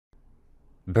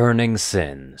Burning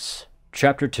Sins,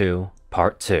 Chapter 2,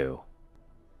 Part 2.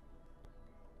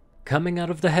 Coming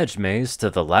out of the hedge maze to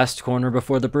the last corner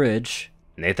before the bridge,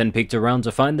 Nathan peeked around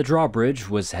to find the drawbridge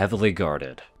was heavily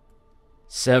guarded.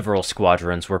 Several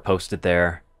squadrons were posted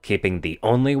there, keeping the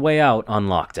only way out on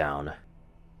lockdown.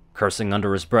 Cursing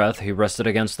under his breath, he rested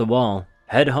against the wall,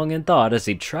 head hung in thought as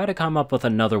he tried to come up with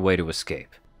another way to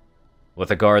escape. With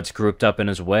the guards grouped up in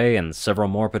his way and several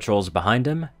more patrols behind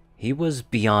him, he was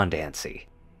beyond antsy.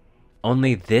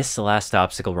 Only this last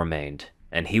obstacle remained,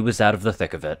 and he was out of the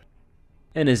thick of it.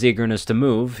 In his eagerness to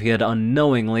move, he had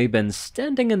unknowingly been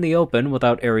standing in the open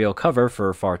without aerial cover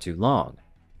for far too long,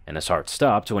 and his heart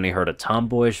stopped when he heard a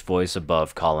tomboyish voice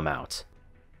above call him out.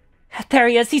 There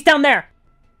he is! He's down there!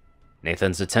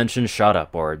 Nathan's attention shot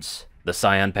upwards, the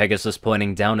Scion Pegasus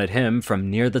pointing down at him from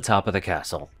near the top of the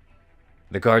castle.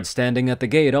 The guards standing at the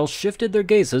gate all shifted their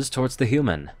gazes towards the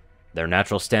human. Their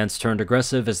natural stance turned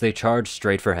aggressive as they charged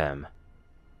straight for him.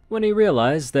 When he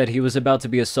realized that he was about to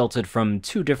be assaulted from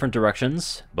two different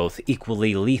directions, both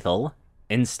equally lethal,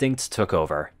 instinct took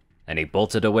over, and he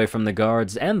bolted away from the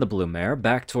guards and the blue mare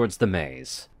back towards the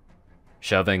maze.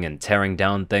 Shoving and tearing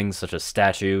down things such as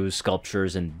statues,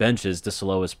 sculptures, and benches to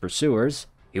slow his pursuers,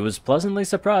 he was pleasantly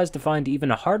surprised to find even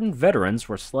hardened veterans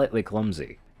were slightly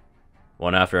clumsy.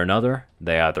 One after another,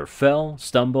 they either fell,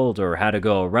 stumbled, or had to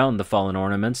go around the fallen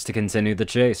ornaments to continue the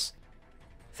chase.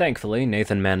 Thankfully,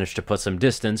 Nathan managed to put some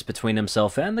distance between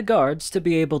himself and the guards to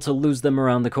be able to lose them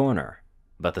around the corner,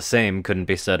 but the same couldn't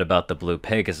be said about the blue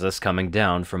Pegasus coming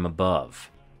down from above.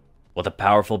 With a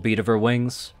powerful beat of her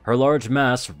wings, her large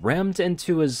mass rammed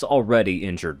into his already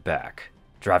injured back,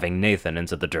 driving Nathan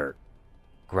into the dirt.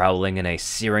 Growling in a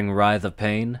searing writhe of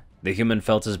pain, the human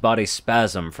felt his body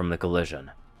spasm from the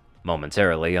collision,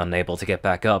 momentarily unable to get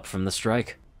back up from the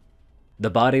strike. The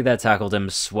body that tackled him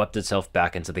swept itself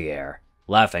back into the air,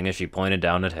 laughing as she pointed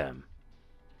down at him.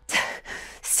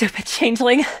 Stupid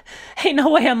changeling! Ain't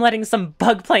no way I'm letting some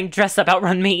bug playing dress-up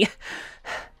outrun me!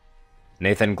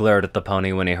 Nathan glared at the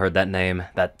pony when he heard that name,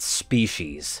 that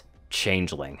species,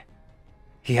 changeling.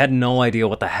 He had no idea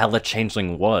what the hell a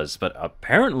changeling was, but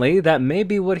apparently that may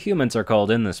be what humans are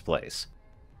called in this place.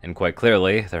 And quite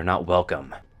clearly, they're not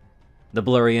welcome. The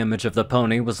blurry image of the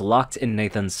pony was locked in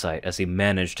Nathan's sight as he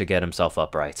managed to get himself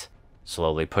upright,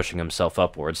 slowly pushing himself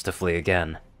upwards to flee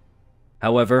again.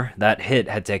 However, that hit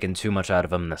had taken too much out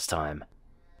of him this time.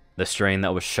 The strain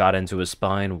that was shot into his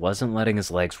spine wasn't letting his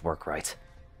legs work right.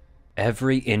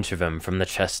 Every inch of him from the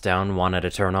chest down wanted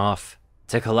to turn off,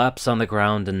 to collapse on the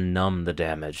ground and numb the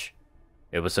damage.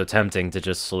 It was so tempting to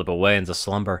just slip away into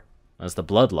slumber, as the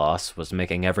blood loss was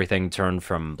making everything turn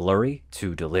from blurry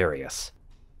to delirious.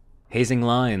 Hazing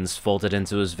lines folded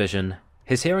into his vision,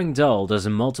 his hearing dulled as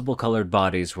multiple colored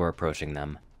bodies were approaching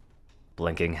them.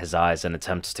 Blinking his eyes in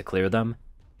attempts to clear them,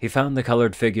 he found the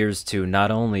colored figures to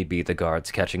not only be the guards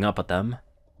catching up with them,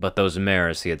 but those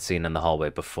mares he had seen in the hallway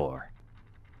before.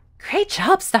 Great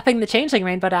job stopping the changeling,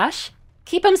 Rainbow Dash.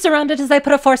 Keep him surrounded as I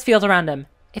put a force field around him.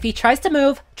 If he tries to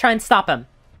move, try and stop him.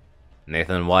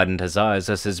 Nathan widened his eyes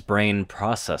as his brain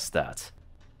processed that,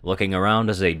 looking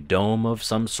around as a dome of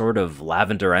some sort of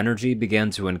lavender energy began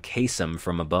to encase him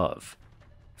from above.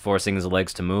 Forcing his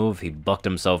legs to move, he bucked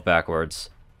himself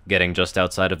backwards, getting just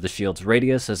outside of the shield's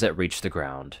radius as it reached the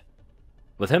ground.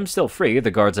 With him still free, the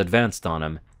guards advanced on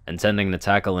him, intending to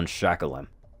tackle and shackle him.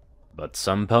 But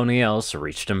some pony else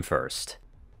reached him first.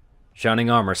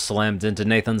 Shining armor slammed into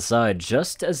Nathan's side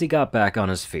just as he got back on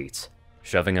his feet,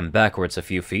 shoving him backwards a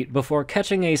few feet before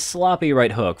catching a sloppy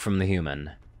right hook from the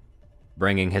human.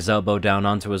 Bringing his elbow down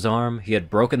onto his arm, he had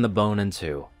broken the bone in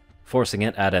two, forcing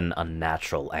it at an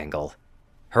unnatural angle.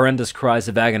 Horrendous cries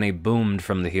of agony boomed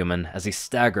from the human as he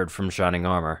staggered from shining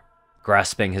armor,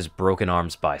 grasping his broken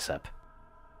arm's bicep.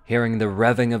 Hearing the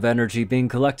revving of energy being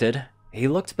collected, he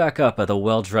looked back up at the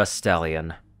well-dressed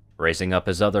stallion, raising up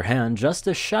his other hand just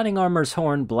as shining armor's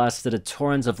horn blasted a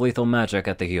torrent of lethal magic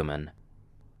at the human.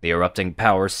 The erupting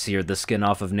power seared the skin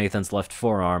off of Nathan's left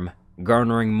forearm,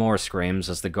 garnering more screams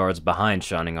as the guards behind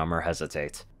shining armor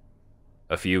hesitate.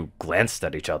 A few glanced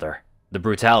at each other, the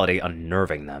brutality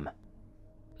unnerving them.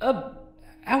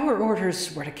 Our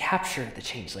orders were to capture the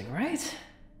changeling, right?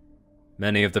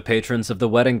 Many of the patrons of the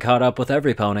wedding caught up with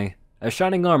every pony, as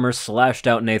shining armor slashed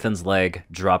out Nathan's leg,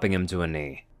 dropping him to a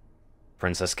knee.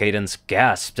 Princess Cadence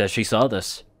gasped as she saw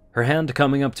this, her hand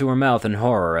coming up to her mouth in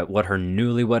horror at what her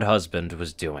newlywed husband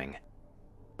was doing.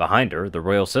 Behind her, the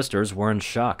royal sisters were in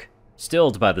shock,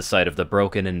 stilled by the sight of the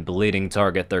broken and bleeding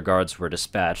target their guards were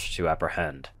dispatched to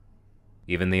apprehend.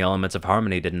 Even the elements of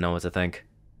harmony didn't know what to think,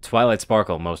 Twilight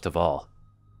Sparkle most of all.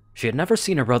 She had never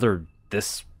seen her brother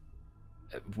this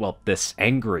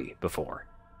angry before.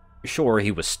 Sure,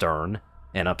 he was stern,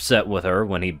 and upset with her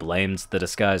when he blamed the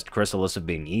disguised chrysalis of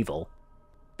being evil,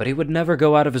 but he would never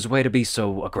go out of his way to be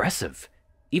so aggressive,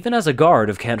 even as a guard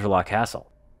of Kentarō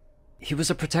Castle. He was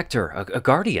a protector, a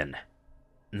guardian.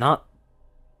 Not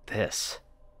this.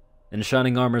 In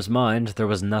Shining Armor's mind, there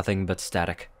was nothing but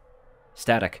static.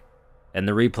 Static, and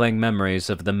the replaying memories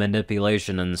of the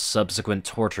manipulation and subsequent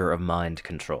torture of mind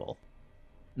control.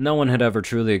 No one had ever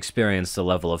truly experienced the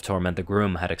level of torment the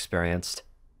groom had experienced.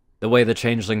 The way the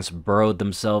changelings burrowed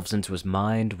themselves into his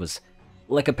mind was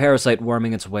like a parasite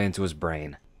worming its way into his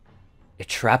brain. It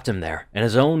trapped him there, in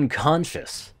his own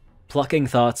conscious, plucking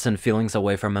thoughts and feelings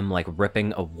away from him like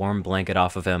ripping a warm blanket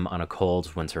off of him on a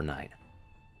cold winter night.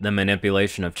 The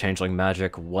manipulation of changeling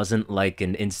magic wasn't like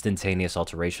an instantaneous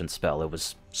alteration spell. It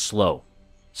was slow,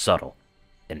 subtle,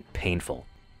 and painful.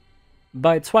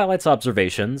 By Twilight's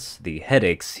observations, the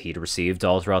headaches he'd received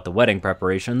all throughout the wedding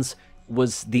preparations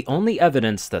was the only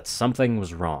evidence that something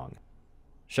was wrong.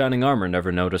 Shining Armor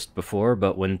never noticed before,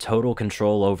 but when total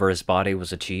control over his body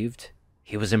was achieved,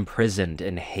 he was imprisoned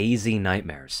in hazy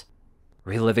nightmares,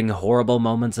 reliving horrible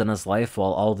moments in his life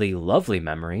while all the lovely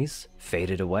memories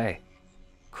faded away.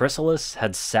 Chrysalis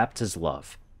had sapped his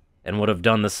love, and would have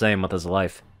done the same with his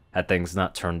life had things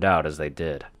not turned out as they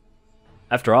did.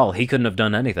 After all, he couldn't have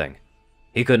done anything.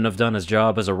 He couldn't have done his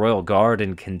job as a royal guard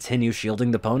and continue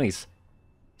shielding the ponies.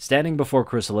 Standing before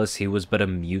Chrysalis, he was but a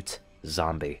mute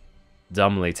zombie,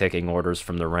 dumbly taking orders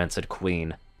from the rancid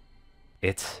queen.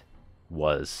 It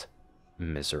was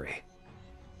misery.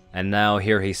 And now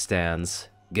here he stands,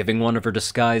 giving one of her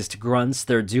disguised grunts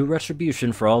their due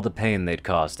retribution for all the pain they'd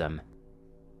caused him.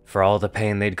 For all the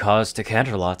pain they'd caused to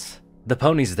Canterlot, the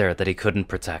ponies there that he couldn't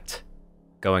protect.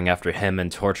 Going after him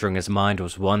and torturing his mind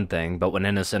was one thing, but when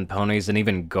innocent ponies and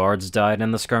even guards died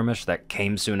in the skirmish that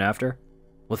came soon after,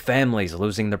 with families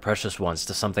losing their precious ones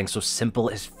to something so simple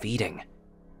as feeding,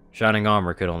 Shining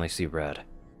Armor could only see red.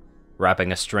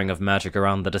 Wrapping a string of magic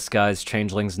around the disguised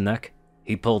changeling's neck,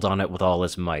 he pulled on it with all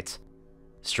his might,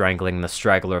 strangling the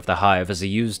straggler of the hive as he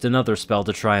used another spell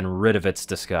to try and rid of its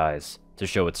disguise, to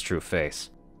show its true face.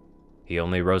 He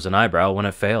only rose an eyebrow when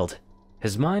it failed,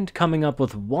 his mind coming up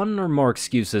with one or more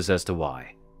excuses as to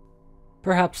why.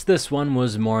 Perhaps this one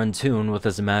was more in tune with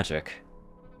his magic.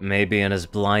 Maybe in his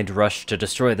blind rush to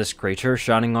destroy this creature,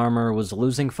 Shining Armor was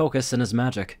losing focus in his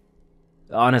magic.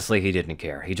 Honestly, he didn't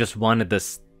care. He just wanted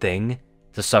this thing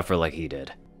to suffer like he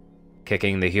did.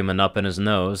 Kicking the human up in his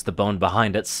nose, the bone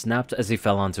behind it snapped as he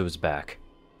fell onto his back,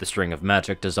 the string of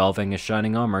magic dissolving as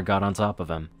Shining Armor got on top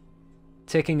of him.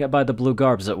 Taking it by the blue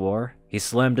garbs it wore, he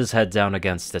slammed his head down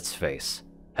against its face,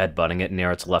 headbutting it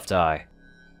near its left eye.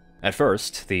 At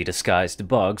first, the disguised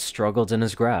bug struggled in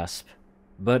his grasp,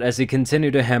 but as he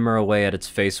continued to hammer away at its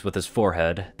face with his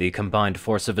forehead, the combined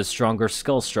force of his stronger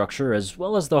skull structure as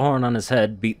well as the horn on his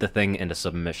head beat the thing into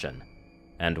submission,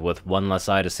 and with one less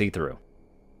eye to see through.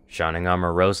 Shining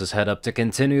Armor rose his head up to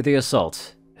continue the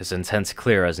assault, his intent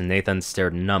clear as Nathan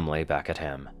stared numbly back at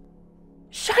him.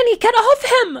 Shiny, get off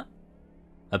him!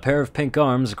 A pair of pink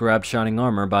arms grabbed Shining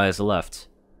Armor by his left,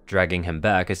 dragging him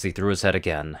back as he threw his head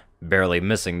again, barely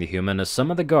missing the human as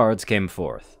some of the guards came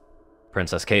forth.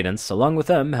 Princess Cadence, along with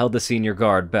them, held the senior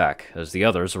guard back as the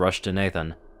others rushed to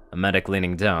Nathan, a medic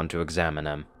leaning down to examine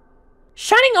him.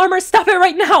 Shining Armor, stop it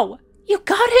right now! You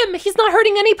got him! He's not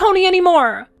hurting any pony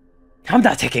anymore! I'm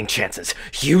not taking chances.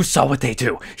 You saw what they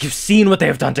do. You've seen what they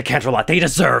have done to Canterlot. They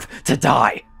deserve to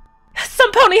die.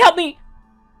 Some pony help me!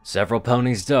 Several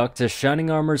ponies ducked as Shining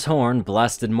Armor's horn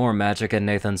blasted more magic in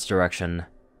Nathan's direction.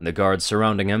 The guards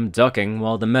surrounding him ducking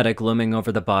while the medic looming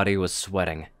over the body was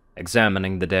sweating,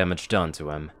 examining the damage done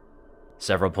to him.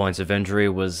 Several points of injury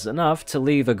was enough to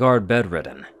leave a guard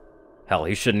bedridden. Hell,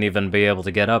 he shouldn't even be able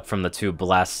to get up from the 2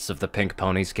 blasts of the pink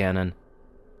pony's cannon.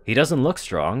 He doesn't look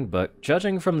strong, but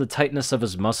judging from the tightness of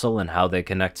his muscle and how they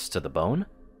connect to the bone,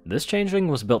 this changeling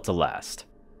was built to last.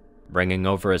 Bringing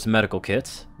over his medical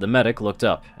kit, the medic looked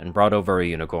up and brought over a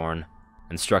unicorn,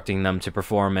 instructing them to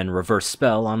perform a reverse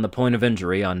spell on the point of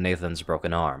injury on Nathan's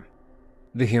broken arm.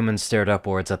 The human stared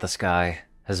upwards at the sky,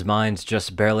 his mind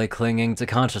just barely clinging to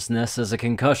consciousness as a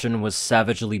concussion was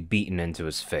savagely beaten into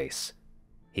his face.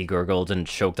 He gurgled and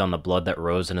choked on the blood that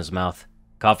rose in his mouth,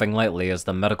 coughing lightly as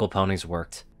the medical ponies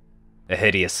worked. A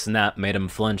hideous snap made him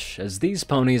flinch as these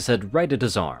ponies had righted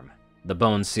his arm, the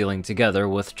bones sealing together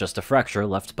with just a fracture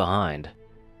left behind.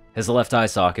 His left eye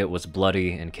socket was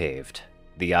bloody and caved,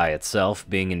 the eye itself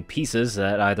being in pieces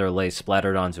that either lay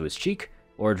splattered onto his cheek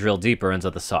or drilled deeper into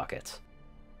the socket.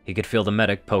 He could feel the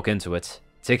medic poke into it,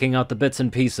 taking out the bits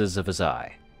and pieces of his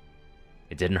eye.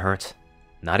 It didn't hurt,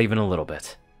 not even a little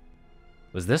bit.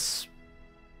 Was this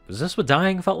what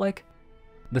dying felt like?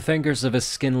 The fingers of his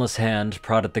skinless hand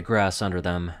prodded the grass under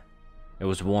them. It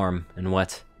was warm and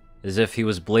wet, as if he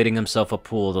was blading himself a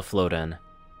pool to float in.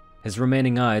 His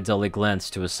remaining eye dully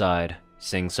glanced to his side,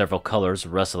 seeing several colors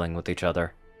wrestling with each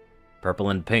other. Purple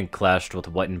and pink clashed with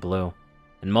white and blue,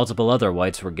 and multiple other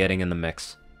whites were getting in the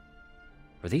mix.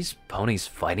 Were these ponies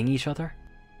fighting each other?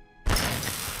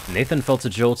 Nathan felt a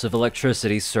jolt of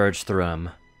electricity surge through him,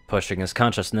 pushing his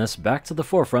consciousness back to the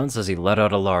forefront as he let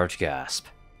out a large gasp.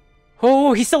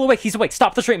 Oh, he's still awake, he's awake,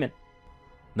 stop the treatment!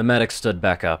 The medic stood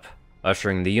back up,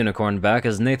 ushering the unicorn back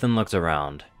as Nathan looked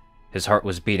around. His heart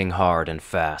was beating hard and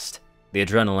fast, the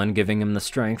adrenaline giving him the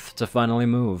strength to finally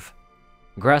move.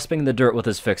 Grasping the dirt with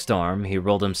his fixed arm, he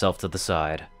rolled himself to the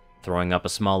side, throwing up a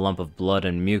small lump of blood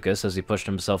and mucus as he pushed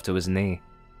himself to his knee.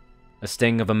 A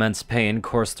sting of immense pain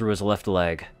coursed through his left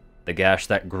leg, the gash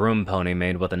that groom pony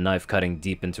made with a knife cutting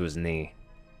deep into his knee.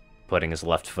 Putting his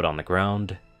left foot on the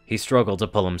ground, he struggled to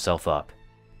pull himself up.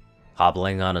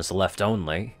 Hobbling on his left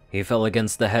only, he fell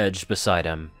against the hedge beside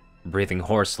him, breathing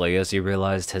hoarsely as he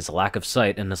realized his lack of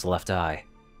sight in his left eye.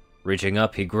 Reaching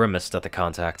up, he grimaced at the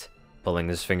contact, pulling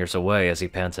his fingers away as he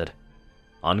panted.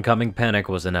 Oncoming panic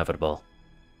was inevitable.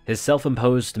 His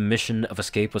self-imposed mission of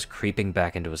escape was creeping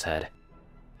back into his head.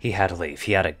 He had to leave,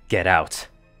 he had to get out.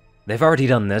 They've already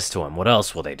done this to him, what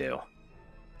else will they do?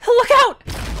 Look out!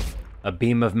 A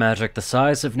beam of magic the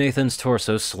size of Nathan's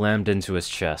torso slammed into his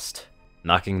chest,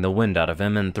 knocking the wind out of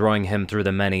him and throwing him through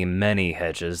the many, many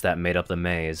hedges that made up the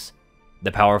maze.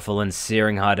 The powerful and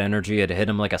searing hot energy had hit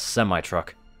him like a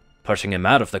semi-truck, pushing him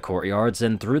out of the courtyards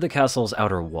and through the castle's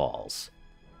outer walls.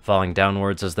 Falling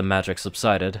downwards as the magic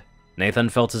subsided, Nathan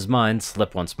felt his mind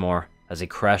slip once more as he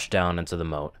crashed down into the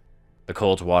moat. The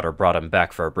cold water brought him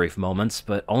back for a brief moment,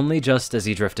 but only just as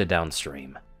he drifted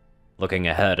downstream. Looking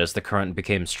ahead as the current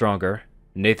became stronger,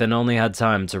 Nathan only had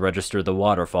time to register the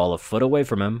waterfall a foot away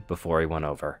from him before he went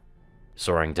over.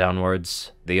 Soaring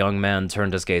downwards, the young man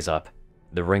turned his gaze up,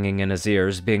 the ringing in his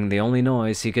ears being the only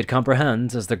noise he could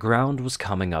comprehend as the ground was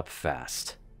coming up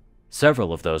fast.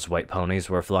 Several of those white ponies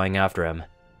were flying after him.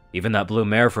 Even that blue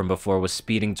mare from before was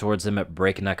speeding towards him at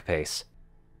breakneck pace.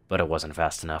 But it wasn't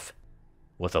fast enough.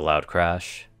 With a loud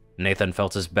crash, Nathan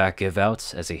felt his back give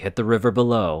out as he hit the river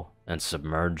below and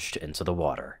submerged into the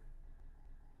water.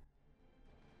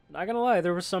 Not gonna lie,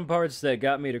 there were some parts that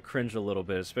got me to cringe a little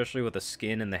bit, especially with the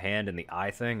skin and the hand and the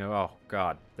eye thing. Oh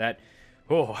god,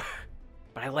 oh.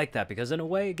 But I like that because in a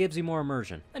way it gives you more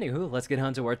immersion. Anywho, let's get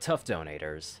on to our tough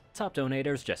donators. Top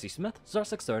donators: Jessie Smith,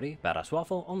 Zar630,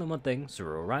 BadassWaffle, Onlyonething,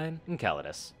 Ceru, Orion, and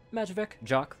Caladis. Magivic,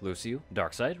 Jock, Luciisu,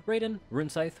 Darkside, Rayden,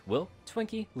 Runescythe, Will,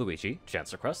 Twinkie, Luigi,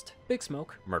 Chancellor Crust, Big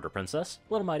Smoke, Murder Princess,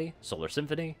 Little Mighty, Solar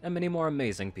Symphony, and many more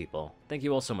amazing people. Thank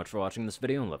you all so much for watching this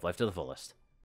video and live life to the fullest.